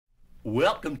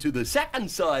Welcome to the second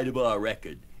side of our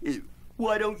record.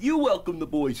 Why don't you welcome the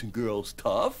boys and girls,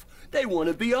 Tough? They want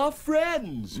to be our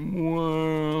friends.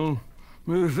 Well,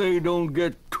 if they don't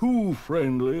get too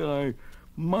friendly, I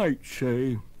might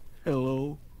say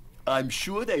hello. I'm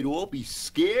sure they'd all be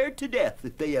scared to death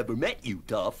if they ever met you,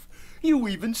 Tough. You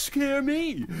even scare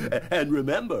me. And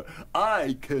remember,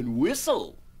 I can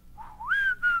whistle.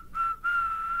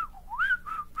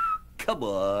 Come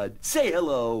on, say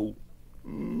hello.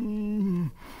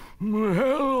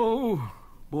 Hello,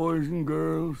 boys and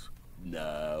girls.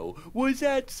 No, was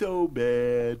that so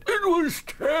bad? It was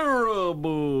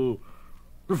terrible.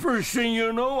 The first thing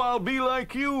you know, I'll be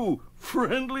like you,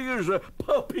 friendly as a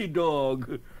puppy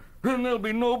dog. And there'll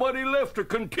be nobody left to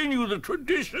continue the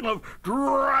tradition of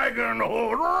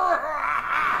dragonhood.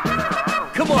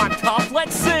 Come on, Tough,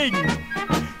 let's sing.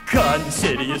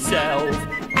 Consider yourself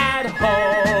at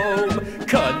home.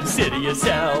 Consider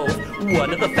yourself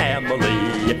one of the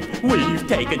family. We've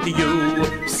taken to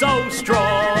you so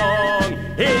strong.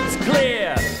 It's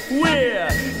clear we're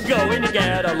going to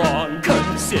get along.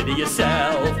 Consider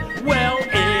yourself well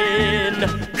in.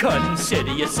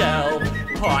 Consider yourself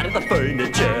part of the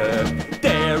furniture.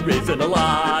 There isn't a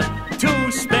lot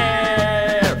to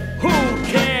spare. Who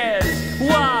cares?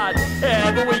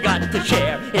 Whatever we got to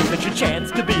share. If it's your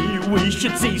chance to be, we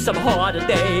should see some harder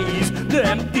days.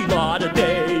 Empty lot of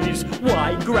days.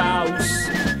 Why grouse?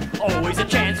 Always a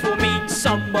chance we'll meet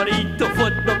somebody to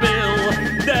foot the bill.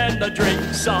 Then the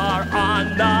drinks are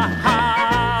on the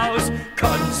house.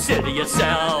 Consider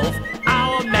yourself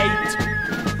our mate.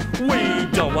 We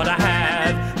don't want to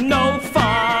have no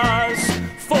fuss.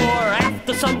 For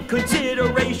after some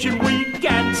consideration we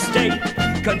can state,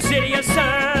 consider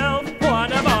yourself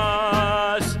one of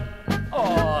us.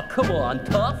 Aw, come on,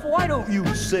 Tough, why don't you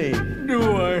sing?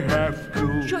 Do I have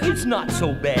to? Sure, it's not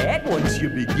so bad once you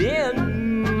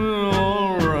begin.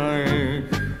 All right.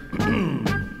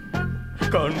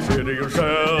 Consider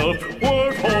yourself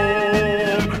at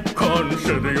home.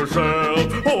 Consider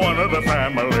yourself one of the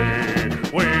family.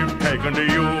 We've taken to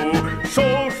you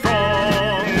so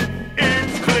strong.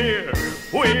 It's clear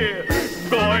we're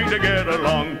going to get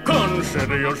along.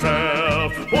 Consider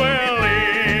yourself well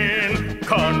in.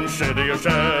 Consider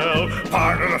yourself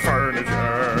part of the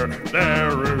furniture.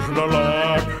 There isn't a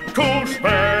lot to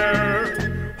spare.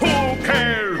 Who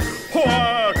cares?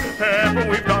 Whatever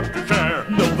we've got to share.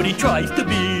 Nobody tries to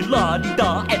be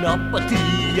la-di-da and uppity.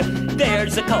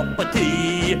 There's a cup of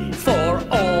tea for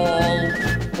all.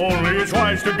 Only it's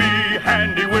wise to be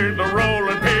handy with the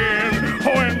rolling pin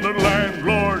when the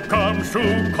landlord comes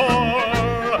to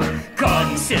call.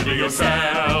 Consider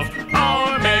yourself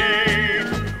our mate.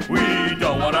 We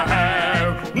don't want to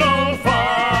have no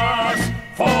fuss.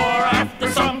 For after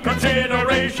some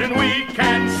consideration we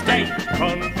can state,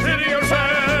 consider yourself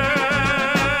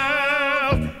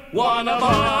one of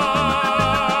us.